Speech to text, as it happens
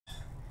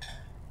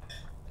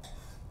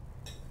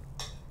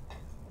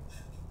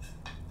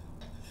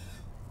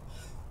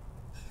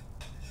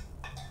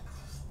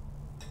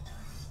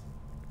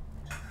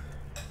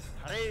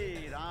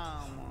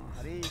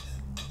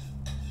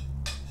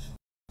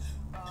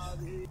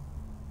So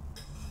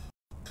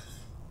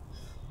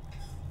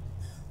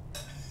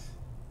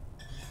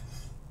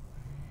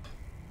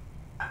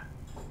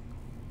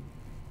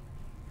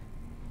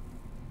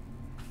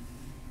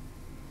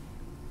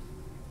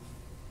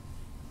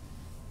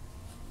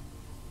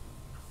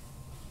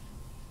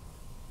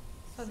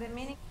the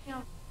meaning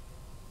of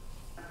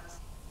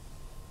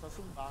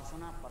Tasub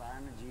Vasana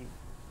Parayana Ji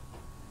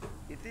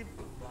Iti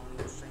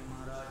Goswami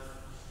Maharaj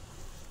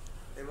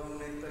Evam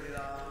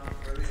Netarila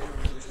Pravishnu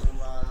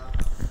Vishnuvad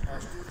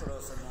Astutra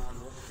Sarman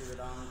Bhakti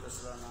Vedanta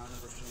Sranana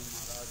Goswami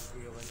Maharaj Ki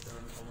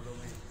Advaitavadis कमलों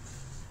में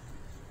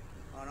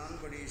आनंद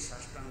बड़ी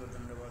साष्टांग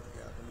दंडवत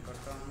ज्ञापन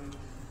करता हूँ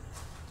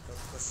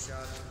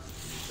तत्पश्चात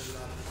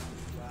नेतरिला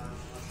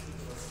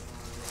अष्टोत्तर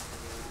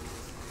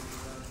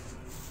सरनान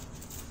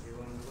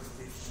एवं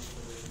भक्ति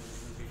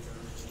के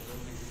चरण कमलों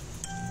में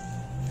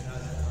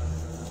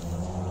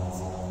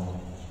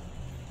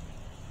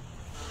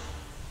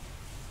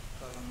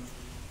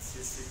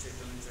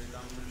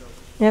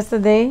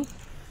yesterday,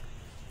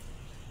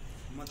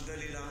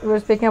 we were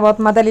speaking about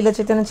Madalila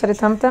Chaitanya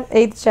Charitamrita,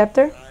 8th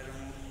chapter,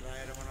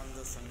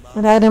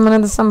 Raya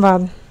Ramananda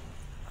Samvad.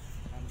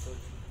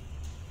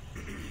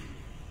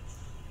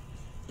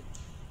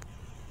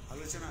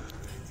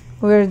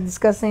 We were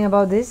discussing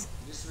about this,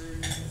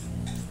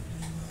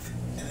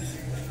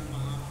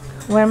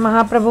 where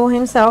Mahaprabhu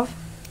himself,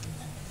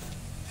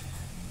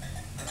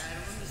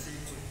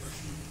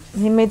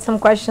 he made some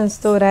questions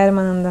to Raya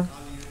Ramananda.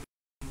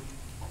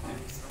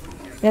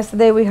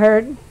 Yesterday we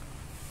heard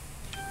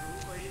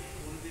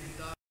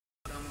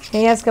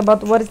he asked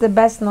about what is the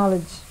best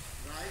knowledge.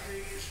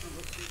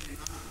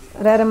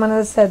 Raya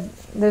Ramananda said,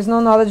 there's no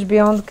knowledge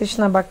beyond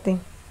Krishna Bhakti.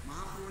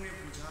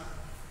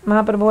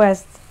 Mahaprabhu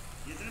asked,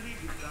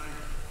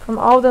 from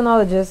all the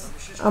knowledges,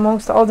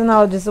 amongst all the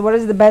knowledges, what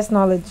is the best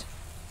knowledge?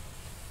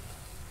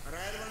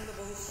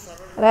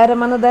 Raya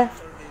Ramananda,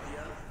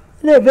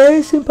 in a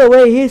very simple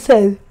way, he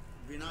said,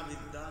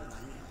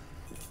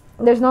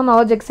 there's no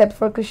knowledge except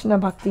for Krishna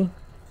Bhakti.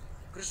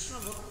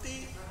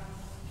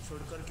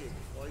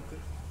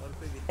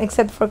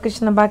 Except for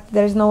Krishna Bhakti,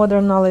 there is no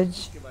other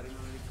knowledge.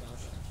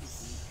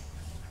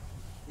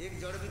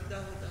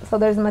 So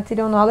there is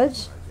material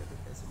knowledge.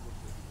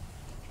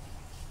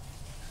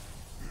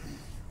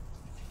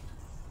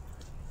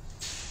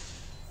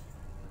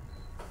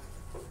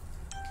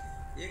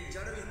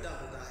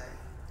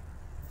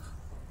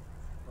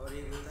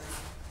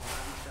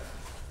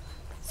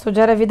 So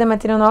Jada vida,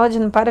 material knowledge,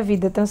 and para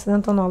vida,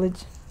 transcendental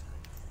knowledge.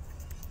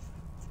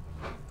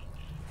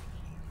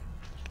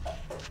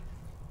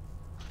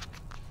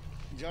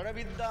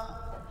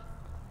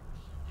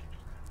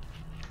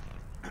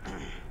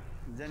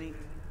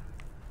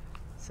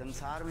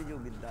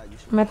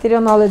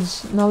 Material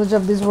knowledge, knowledge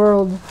of this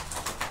world.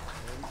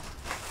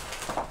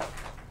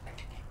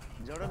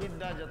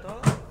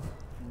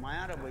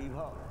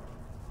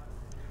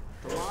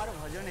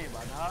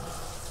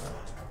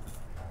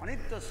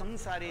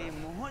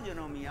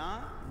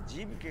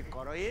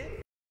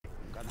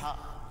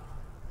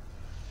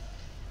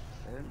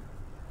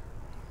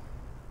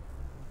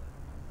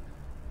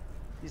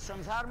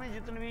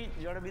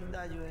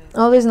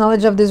 All this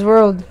knowledge of this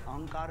world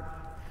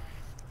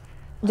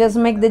just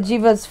make the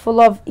jivas full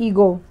of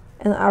ego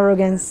and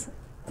arrogance,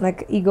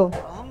 like ego.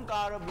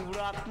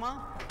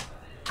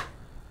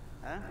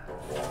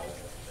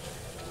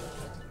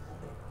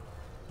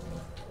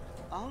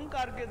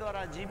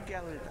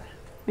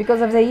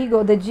 Because of the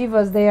ego, the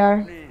jivas,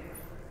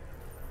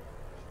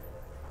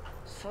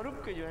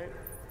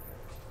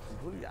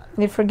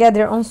 they forget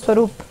their own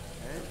swarup.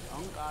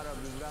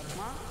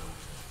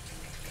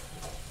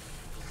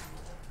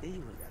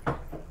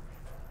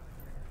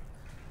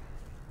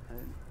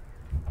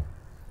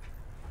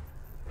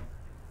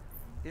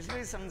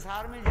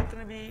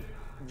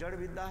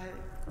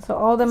 So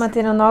all the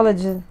material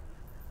knowledge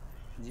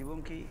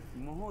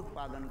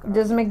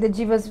just make the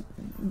jivas,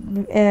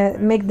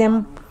 make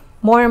them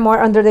more and more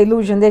under the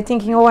illusion. They're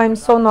thinking, oh, I'm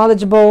so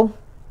knowledgeable,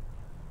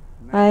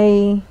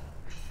 I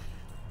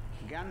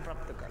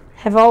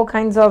have all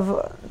kinds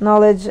of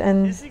knowledge,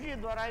 and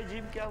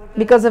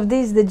because of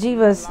this, the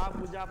jivas,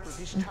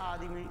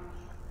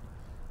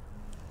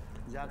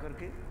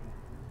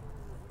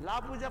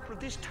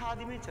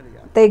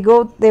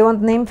 they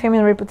want name, fame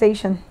and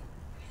reputation,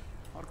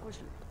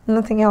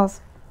 nothing else.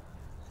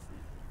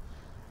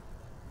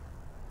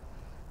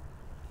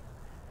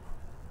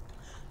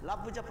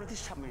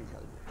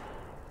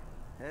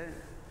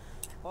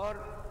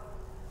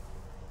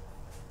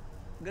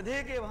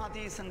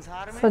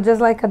 So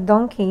just like a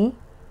donkey,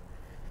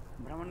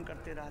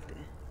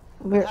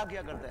 we're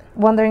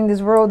wandering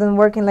this world and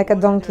working like a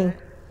donkey.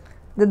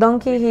 The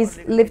donkey, he's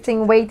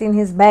lifting weight in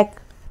his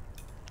back,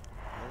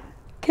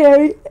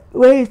 carry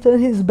weight on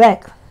his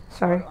back.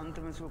 Sorry.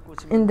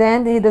 In the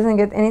end, he doesn't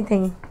get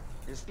anything.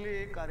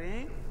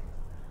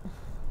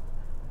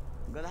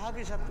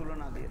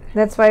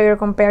 That's why we're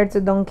compared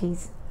to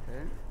donkeys.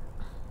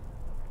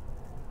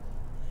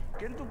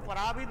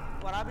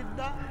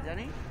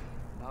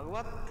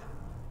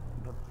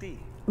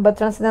 But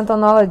transcendental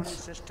knowledge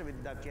श्रेष्ठ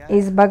विद्या क्या है?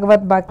 is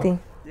Bhagavad Bhakti.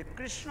 ये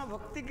कृष्ण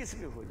भक्ति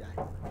किसकी हो जाए?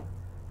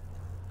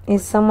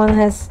 If someone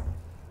has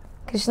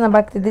Krishna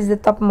Bhakti, this is the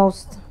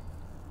topmost.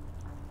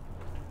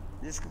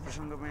 जिसके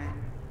प्रसंग में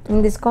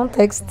In this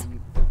context,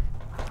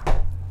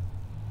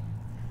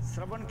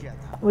 श्रवण किया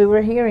था, we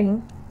were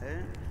hearing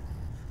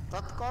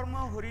तत्कर्म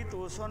हरि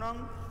तोषणं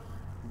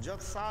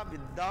जत्सा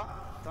विद्या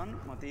तन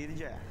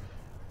मतिर्जय।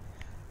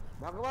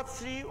 भगवत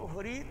श्री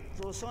हरि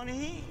तोषण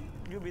ही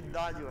जो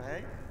विद्या जो है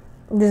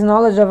this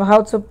knowledge of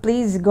how to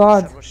please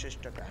God.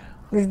 सर्वश्रेष्ठ का है।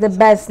 This is the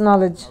best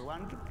knowledge,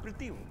 भगवान की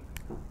प्रीति हो।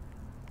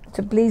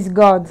 to please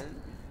God.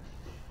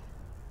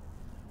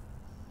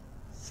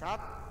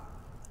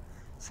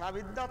 सा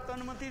विद्या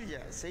तन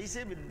मतिर्जय, सही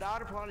से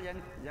विद्यार फल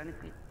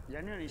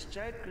यानी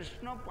निश्चय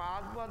कृष्ण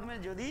पाद पद में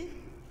यदि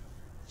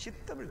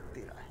चित्त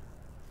वृत्ति रहे।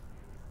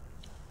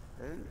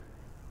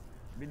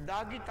 विद्या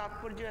की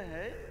तात्पर्य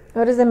है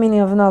What is the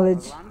meaning of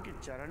knowledge? भगवान के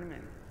चरण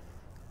में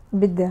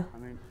Vidya.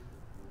 हमें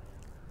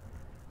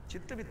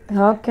चित्त वृत्ति।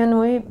 How can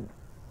we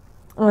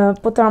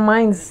put our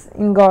minds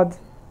in God?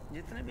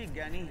 जितने भी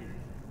ज्ञानी हैं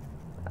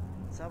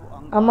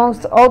सब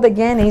Amongst all the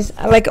Jnanis,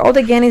 like all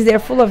the Jnanis, they are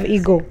full of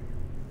ego.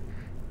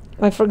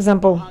 Like for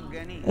example,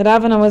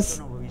 Ravana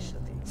was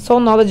so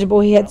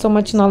knowledgeable, he had so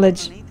much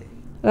knowledge.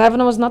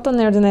 Ravana was not an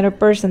ordinary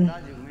person.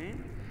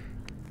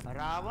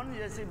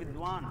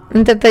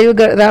 In Treta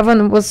Yuga,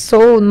 Ravana was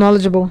so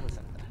knowledgeable.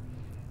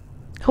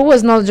 Who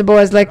was knowledgeable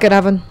as like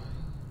Ravana?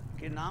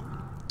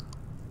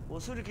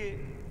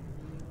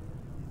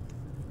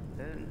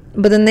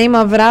 But the name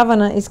of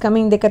Ravana is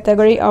coming in the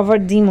category of a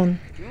demon.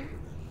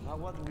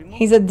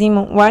 He's a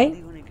demon.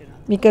 Why?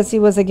 Because he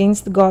was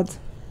against God.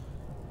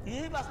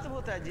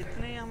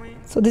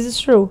 So this is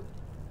true.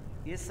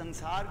 ये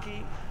संसार की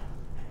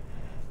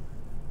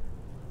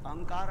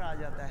अहंकार आ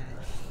जाता है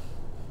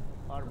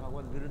और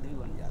भगवत विरोधी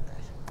बन जाता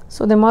है।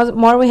 So the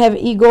more we have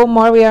ego,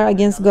 more we are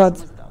against God.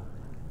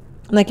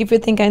 Like if you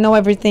think I know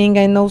everything,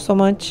 I know so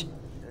much.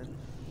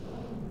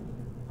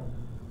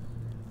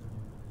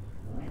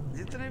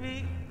 जितने भी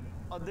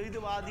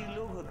अद्वैतवादी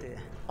लोग होते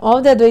हैं,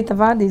 All the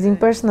Advaitavadis,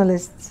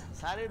 impersonalists,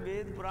 सारे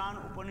वेद पुराण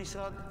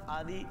उपनिषद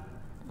आदि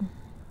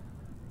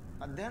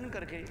अध्ययन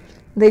करके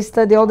they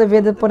study all the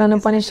Veda, Purana,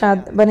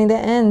 Upanishad, but in the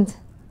end,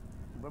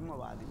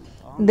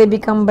 ब्रह्मवादी they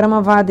become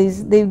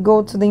Brahmavadis. They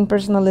go to the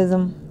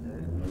impersonalism.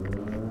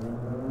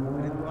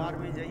 Haridwar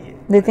में जाइए,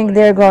 They think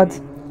they are God.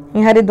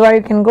 In Haridwar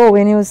you can go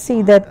and you will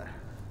see that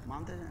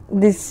मानते हैं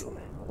these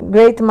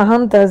great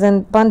Mahantas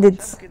and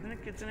Pandits कितने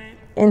कितने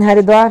in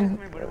Haridwar,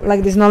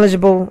 like these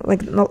knowledgeable,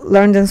 like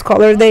learned and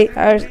scholars,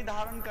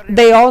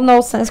 they all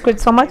know Sanskrit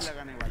so much,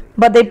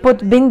 but they put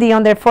bindi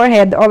on their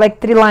forehead, or like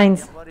 3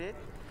 lines. और एक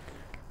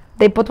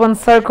They put one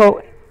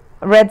circle,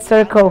 red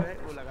circle,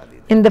 वो लगा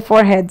देते in the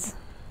foreheads,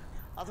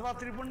 अथवा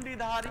त्रिपुंडी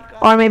धारी का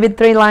or maybe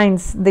 3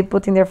 lines they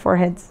put in their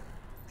foreheads.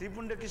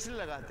 Tripund किसलिए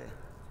लगाते हैं?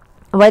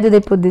 Why do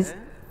they put this?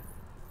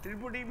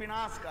 त्रिपुटी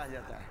विनाश कहा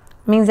जाता है,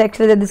 Means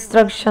actually the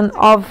destruction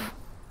of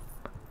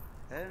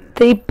हैं?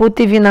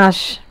 Trikuti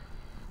Vinash.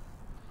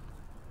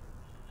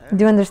 Do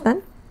you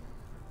understand?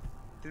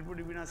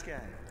 त्रिपुटी विनाश क्या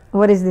है?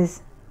 What is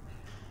this?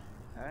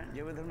 हैं?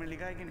 जैव धर्म में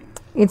लिखा है कि नहीं?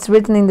 It's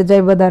written in the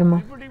Jaiva Dharma.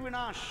 त्रिपुटी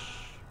विनाश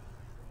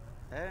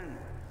है,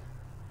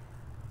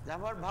 जहाँ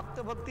पर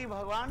भक्त भक्ति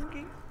भगवान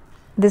की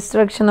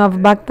Destruction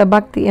of Bhakta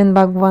Bhakti and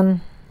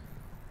Bhagwan.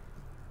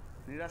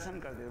 निरासन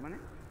कर देते, माने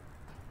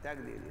त्याग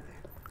दे देते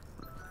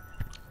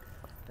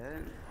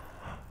हैं।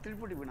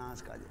 त्रिपुटी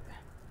विनाश कहा जाता है।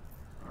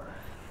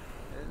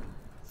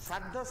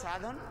 साध्य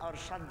साधन और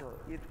श्राद्ध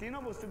ये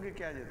तीनों वस्तु के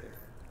क्या जाते हैं?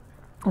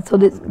 So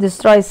this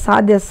destroys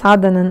Sadhya,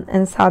 Sadhana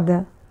and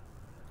Sadhya.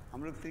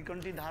 हम लोग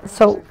त्रिकंठी धारण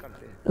So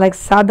करते हैं। like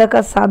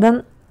Sadhaka,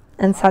 Sadhan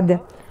and Sadhya.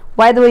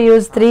 Why do we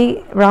use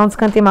 3 rounds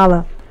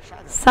Kantimala?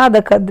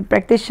 Sadhaka, the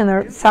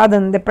practitioner,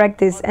 Sadhan, the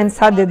practice, and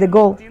Sadhya, the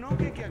goal. तीनों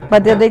के क्या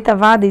But the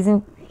Advaitavadis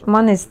and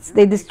monists,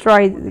 they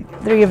destroyed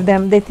 3 of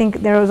them. They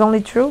think there was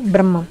only true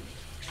Brahma.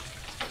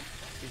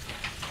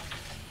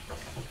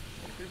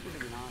 त्रिपुटी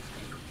विनाश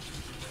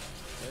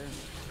है।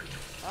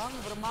 अहं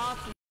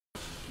ब्रह्मास्मि,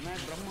 मैं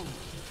ब्रह्म हूँ।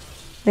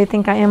 They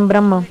think I am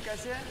Brahma.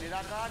 कैसे?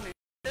 निराकार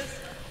निर्विशेष,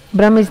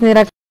 Brahma is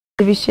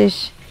Nirakara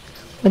Vishesh,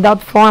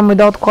 without form,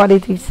 without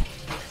qualities.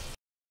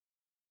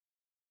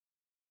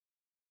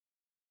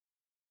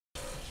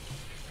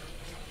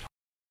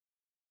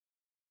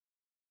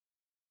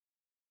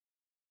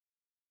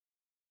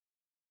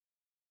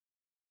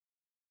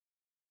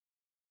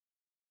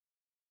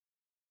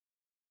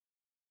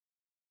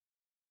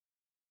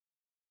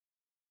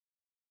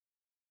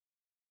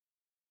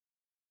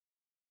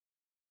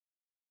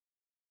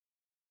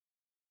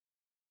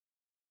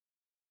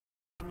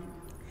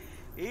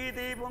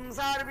 इति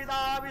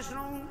पुंसार्पिता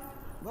विष्णु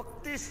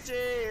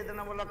भक्तिश्चेद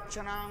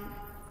नवलक्षणां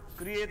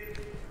क्रियेत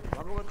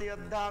भगवती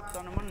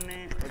अध्यात्मन्ने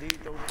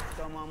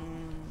अधीतोत्तमम्।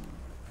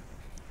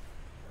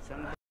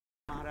 शंकर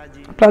महाराज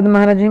जी Prabhupada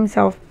Maharaj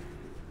himself,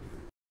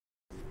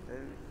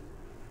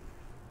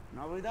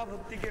 नवविधा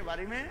भक्ति के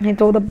बारे में he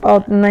told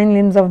about 9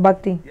 limbs of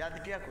bhakti.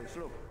 याद किया कोई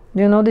श्लोक? Do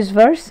you know this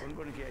verse? कौन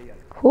कौन किया याद?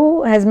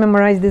 Who has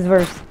memorized this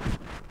verse?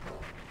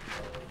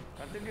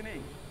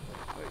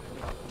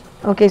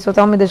 Okay, so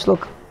tell me the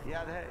shloka.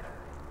 याद है?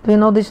 Do you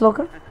know the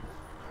shloka?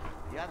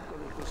 याद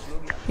करो कुछ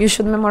श्लोक याद You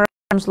should memorize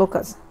some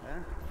shlokas. है?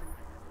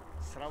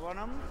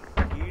 श्रवणम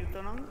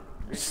कीर्तनम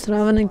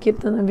Shravana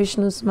Kirtana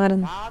Vishnu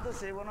Smaran. पाद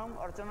सेवनम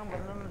अर्चनम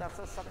वंदनम दास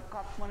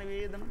सत्कात्म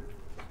निवेदनम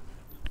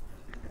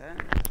है?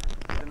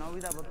 ये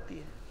नौविधा भक्ति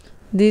है।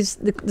 This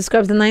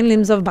describes the 9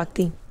 limbs of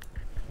bhakti.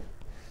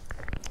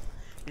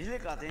 इसलिए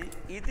कहते हैं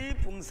इति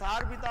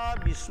पुंसार्पिता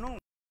विष्णु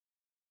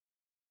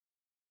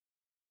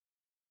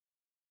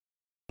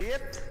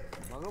यत्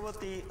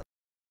भगवती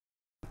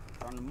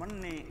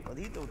तन्मन्ने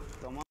अधीत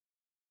उत्तम।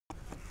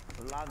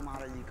 प्रहलाद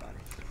महाराज जी का है।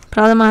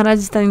 Prahlad Maharaj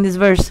is telling this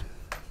verse.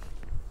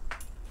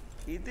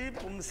 इति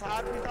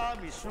पुंसार्पिता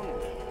विष्णु।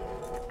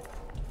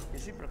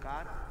 इसी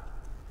प्रकार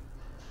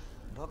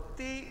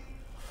भक्ति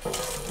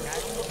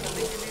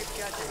करने के लिए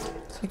क्या चाहिए?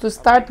 So to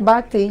start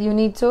bhakti, you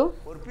need to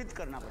अर्पित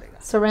करना पड़ेगा।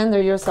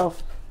 surrender yourself.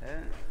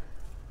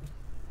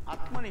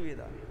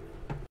 आत्मनिवेदन।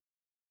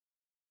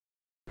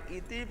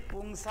 इति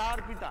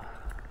पुंसार्पिता।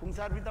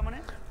 पुंसार्पिता माने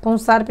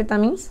Pumsarpita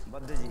means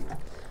बद्ध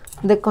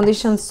जीव। the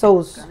conditioned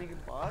souls. कहने के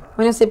पर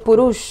When you say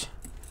Purush,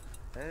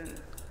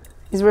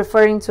 is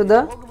referring to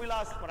the भोग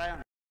विलास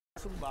परायण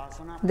सुख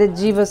वासना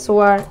jivas who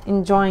are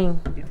enjoying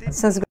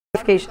sense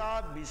gratification.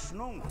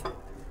 Vishnu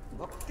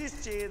भक्ति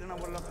चेद नव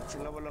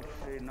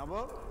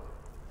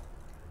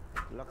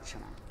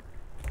लक्षण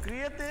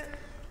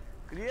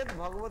क्रियत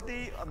भगवती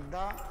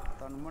अद्धा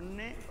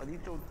तन्मन्ने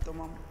अधीत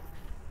उत्तमम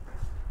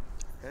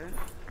है।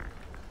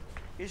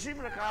 इसी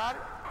प्रकार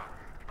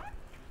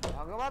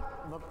भगवत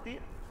भक्ति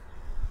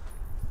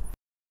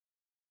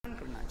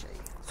करना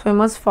चाहिए। So we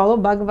must follow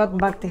Bhagavat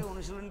Bhakti.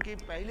 अनुशीलन के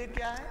पहले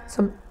क्या है? So,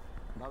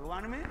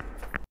 भगवान में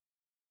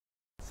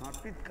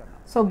समर्पित करना।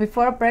 so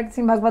before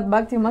practicing Bhagavat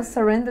Bhakti, you must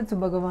surrender to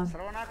Bhagavan.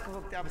 श्रवणार्थ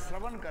भक्ति आप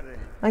श्रवण कर रहे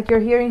हैं, Like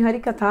you're hearing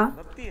Harikatha,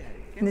 भक्ति है।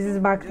 this is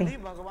Bhakti. यदि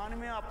भगवान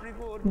में अपने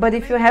को But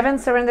if you haven't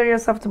surrendered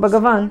yourself to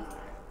Bhagavan,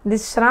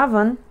 this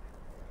Shravan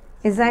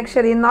is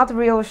actually not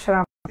real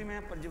Shravan. भक्ति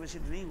में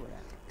पर्यवसित नहीं हो रहा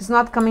है। It's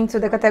not coming to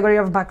the category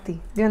of Bhakti.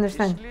 Do you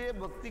understand? इसलिए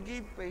भक्ति की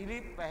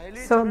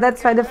पहले So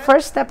that's why the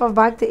first step of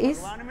Bhakti is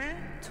भगवान में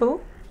to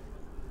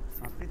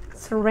समर्पित कर।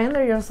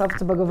 surrender yourself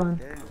to Bhagavan.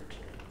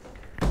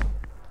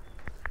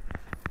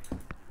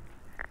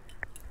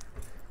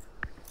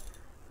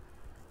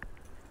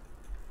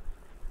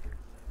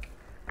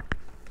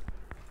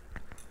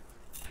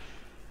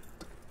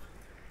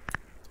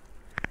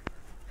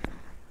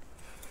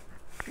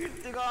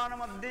 कीर्तिगान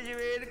मध्य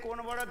जीवेद कौन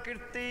बड़ा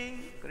कीर्ति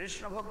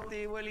कृष्ण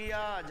भक्ति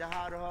बलिया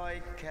जहाँ रह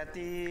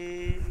ख्याति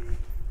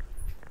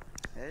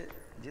है।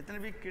 जितने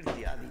भी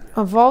कीर्ति आदि है,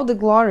 Of all the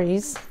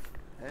glories,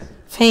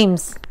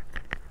 fames,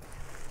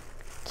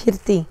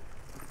 Kirti.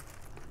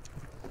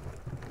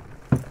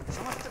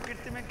 समस्त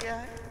कीर्ति में क्या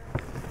है?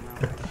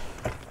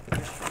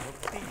 कृष्ण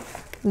भक्ति।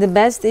 The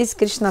best is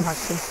Krishna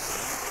Bhakti.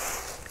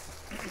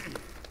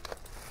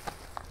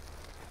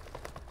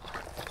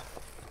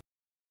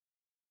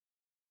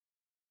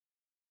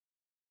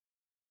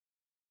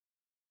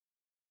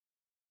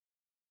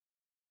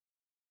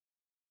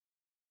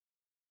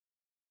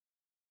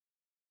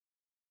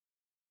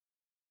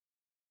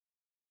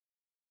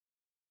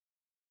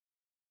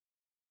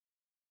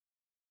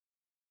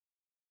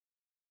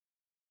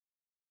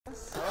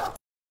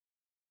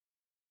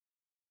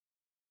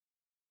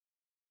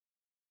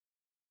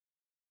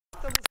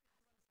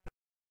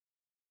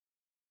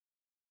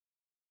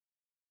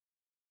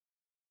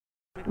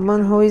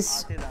 One who is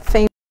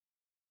famous.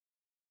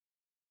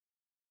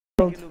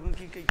 लोगों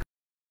की कई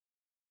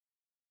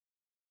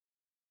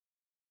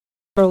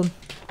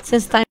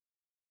Since time,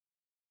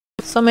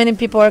 so many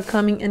people are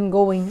coming and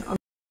going.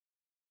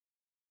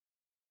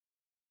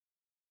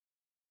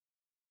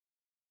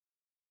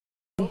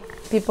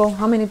 People,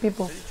 how many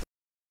people?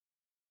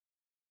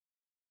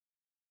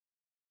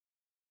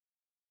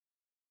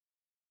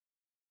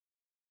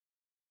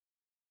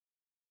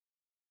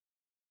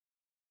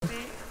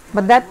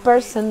 But that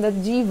person, that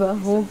Jiva,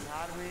 who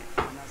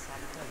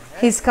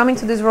he's coming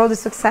to this world is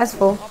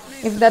successful,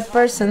 if that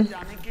person,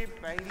 जाने के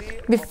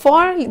पहले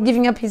before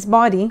giving up his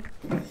body,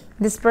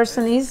 this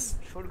person is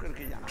छोड़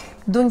करके जाना,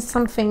 doing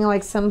something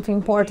like something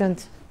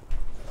important,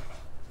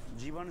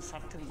 जीवन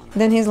सार्थक माना।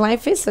 then his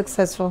life is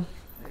successful.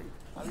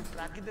 अभी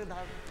प्राकृतिक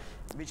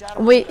विचार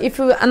If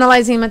you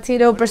analyze in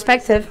material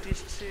perspective,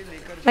 से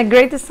लेकर like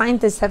greatest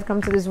scientists have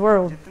come to this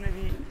world, जितने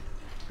भी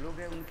लोग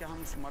हैं उनके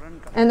हम स्मरण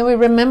करते and we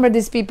remember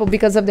these people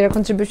because of their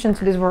contribution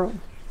to this world. हैं।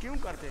 क्यों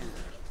करते हैं?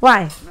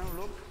 Why? ना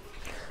लोग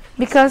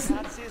Because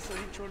हाथ से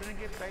शरीर छोड़ने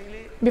के पहले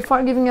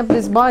before giving up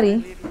this body,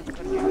 कुछ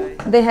करके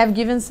गए, they have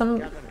given some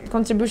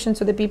contribution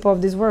to the people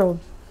of this world.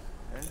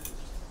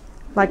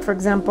 Like for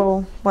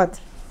example, what?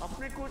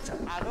 अपने कुछ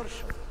आदर्श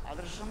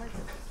में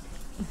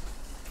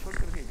छोड़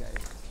करके गए,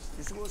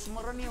 इसको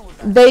स्मरणीय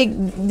होता है। They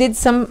did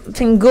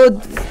something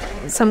good,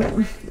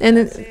 and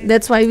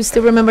that's why we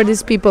still remember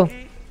these people.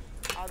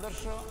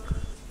 आदर्श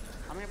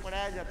हमें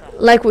पढ़ाया जाता है।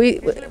 Like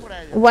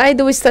why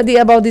do we study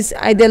about these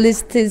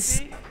idealists इस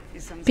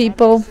संसार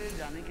people? से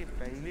जाने के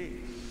पहले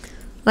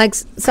Like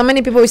so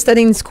many people we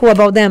study in school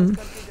about them.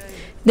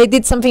 They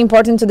did something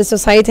important to the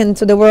society and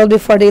to the world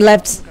before they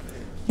left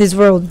this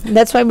world.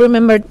 That's why we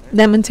remember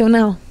them until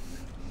now.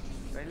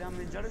 पहले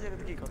हमने जड़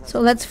जगत की कथा So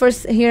let's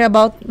first hear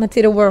about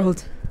material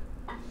world.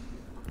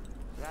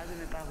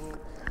 राजनेता हो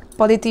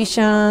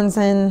Politicians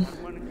and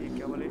भगवान की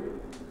क्या बोले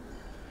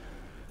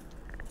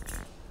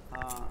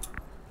हाँ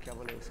क्या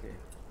बोले उसके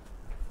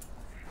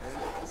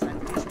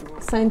साइंटिस्ट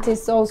हो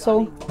scientists also.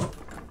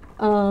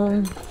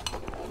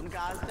 उनका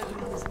आज तक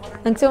नहीं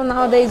स्मरण Until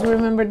nowadays we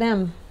remember them,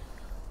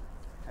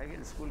 है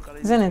कि स्कूल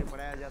कॉलेज isn't में it?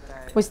 पढ़ाया जाता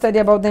है We study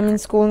about them in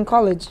school and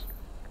college,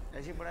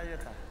 ऐसे पढ़ाया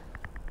जाता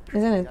है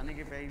isn't it? जाने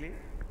के पहले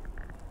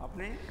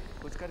अपने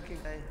कुछ करके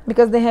गए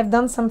Because they have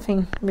done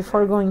something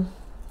before going.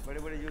 बड़े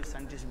बड़े जो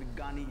साइंटिस्ट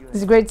विज्ञानी जो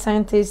These है great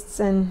scientists,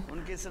 and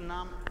उनके सब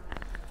नाम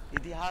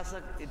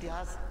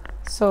इतिहास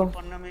so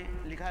पन्ना में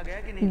लिखा गया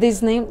कि नहीं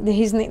this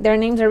name, their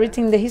names are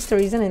written in the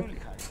history, isn't it? क्यों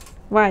लिखा है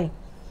Why?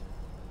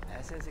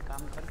 ऐसे ऐसे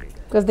काम करके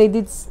गए Because they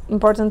did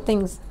important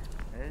things.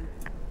 हैं?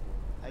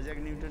 आइजैक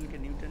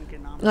न्यूटन के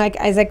नाम Like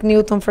Isaac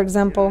Newton, for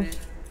example,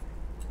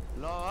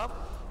 law of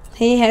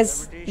he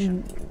has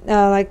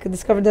like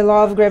discovered the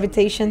law of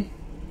gravitation.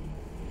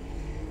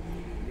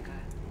 लिखा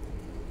है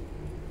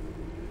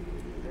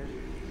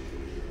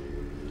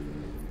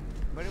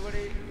बड़े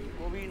बड़े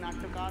कवि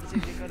नाट्यकार से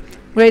लेकर के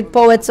Great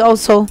poets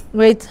also,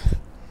 great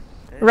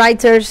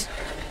writers,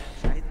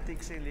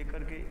 साहित्यिक से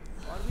लेकर के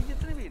और भी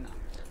जितने भी ना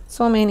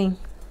so many.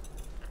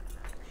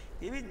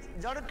 ये भी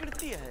जड़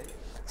कृति है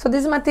So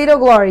this is material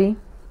glory,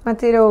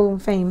 material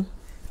fame.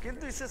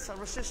 किंतु इससे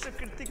सर्वश्रेष्ठ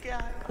कृति क्या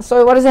है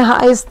So what is the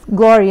highest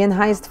glory and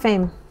highest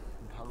fame?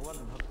 भगवत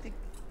भक्ति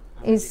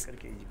Is लेकर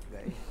के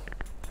गए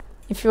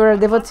if you are a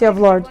devotee of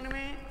Lord. जीवन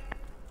में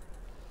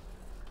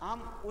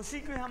हम उसी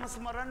को हम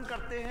स्मरण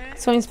करते हैं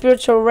So in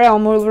spiritual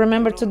realm, we will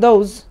remember to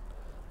those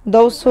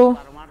who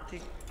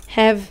पारमार्थिक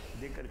have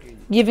देकर के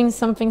given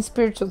something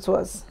spiritual to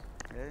us,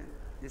 है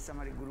जिससे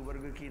हमारे गुरु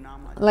वर्ग की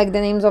नाम आ like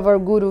the names of our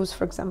gurus,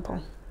 for example,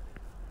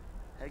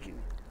 है कि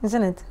नहीं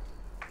isn't it?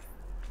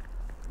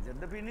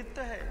 यद्यपि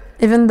नित्य है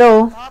Even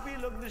though तथापि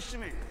लोक दृष्टि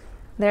में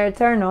they're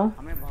eternal,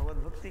 हमें भगवत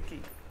भक्ति की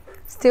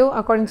still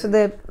according to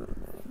the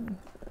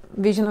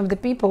vision of the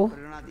people,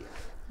 प्रेरणा दिया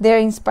they are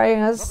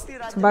inspiring us भक्ति to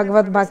राज्य में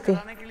Bhagavad प्रवेश Bhakti.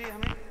 कराने के लिए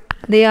हमें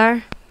They are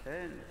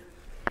है,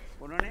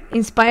 उन्होंने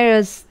inspire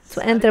us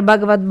to enter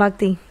Bhagavad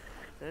Bhakti.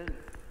 है,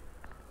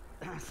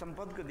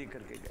 संपद को दे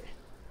करके गए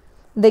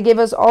They gave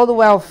us all the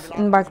wealth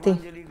in Bhakti.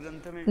 Anjali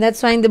ग्रंथ में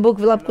That's why in the book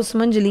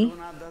Vilapkusumanjali,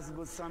 Raghunath Das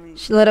Goswami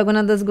Srila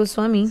Raghunatha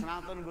Goswami,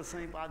 Sanatan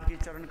Goswami पाद की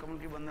चरण कमल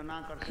की वंदना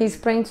करते he's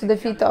praying to the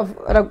feet of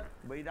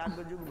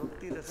वैराग्य युग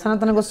भक्ति रस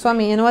Sanatana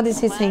Goswami, and what is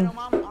he saying?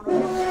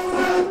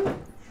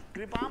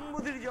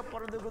 कृपाम्बुधिर जो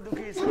परदुख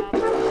दुखी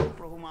सनातन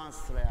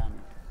प्रभुमाश्रयामि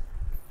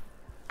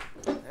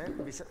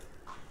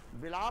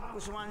विलाप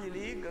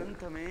कुसुमांजलि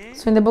ग्रंथ में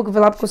So in the book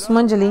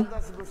Vilapkusumanjali,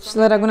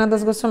 Srila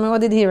Raghunatha Goswami,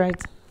 what did he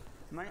write?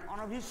 मैं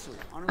अनभिष्सु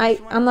I,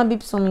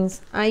 Anabipso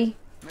means I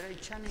मेरा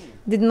इच्छा नहीं है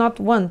did not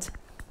want.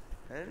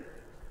 है?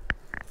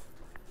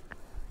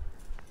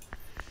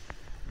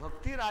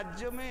 भक्ति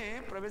राज्य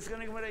में प्रवेश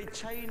करने की मेरा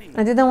इच्छा ही नहीं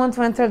I didn't want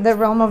to enter the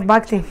realm of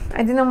Bhakti.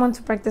 I didn't want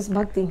to practice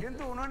Bhakti.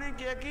 किंतु उन्होंने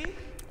क्या कि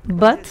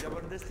But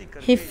जबरदस्ती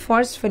he करके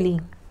forcefully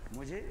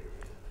मुझे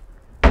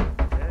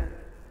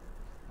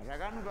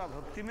रगानुगा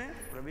भक्ति में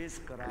प्रवेश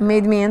करा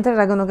made me enter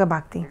Raghunuga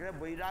Bhakti.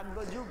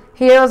 वैराग्य युग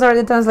Here I was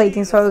already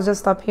translating, so I'll just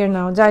stop here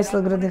now. Jai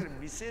Sri Gurudev.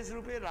 विशेष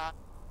रूपे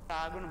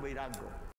रागन वैराग्य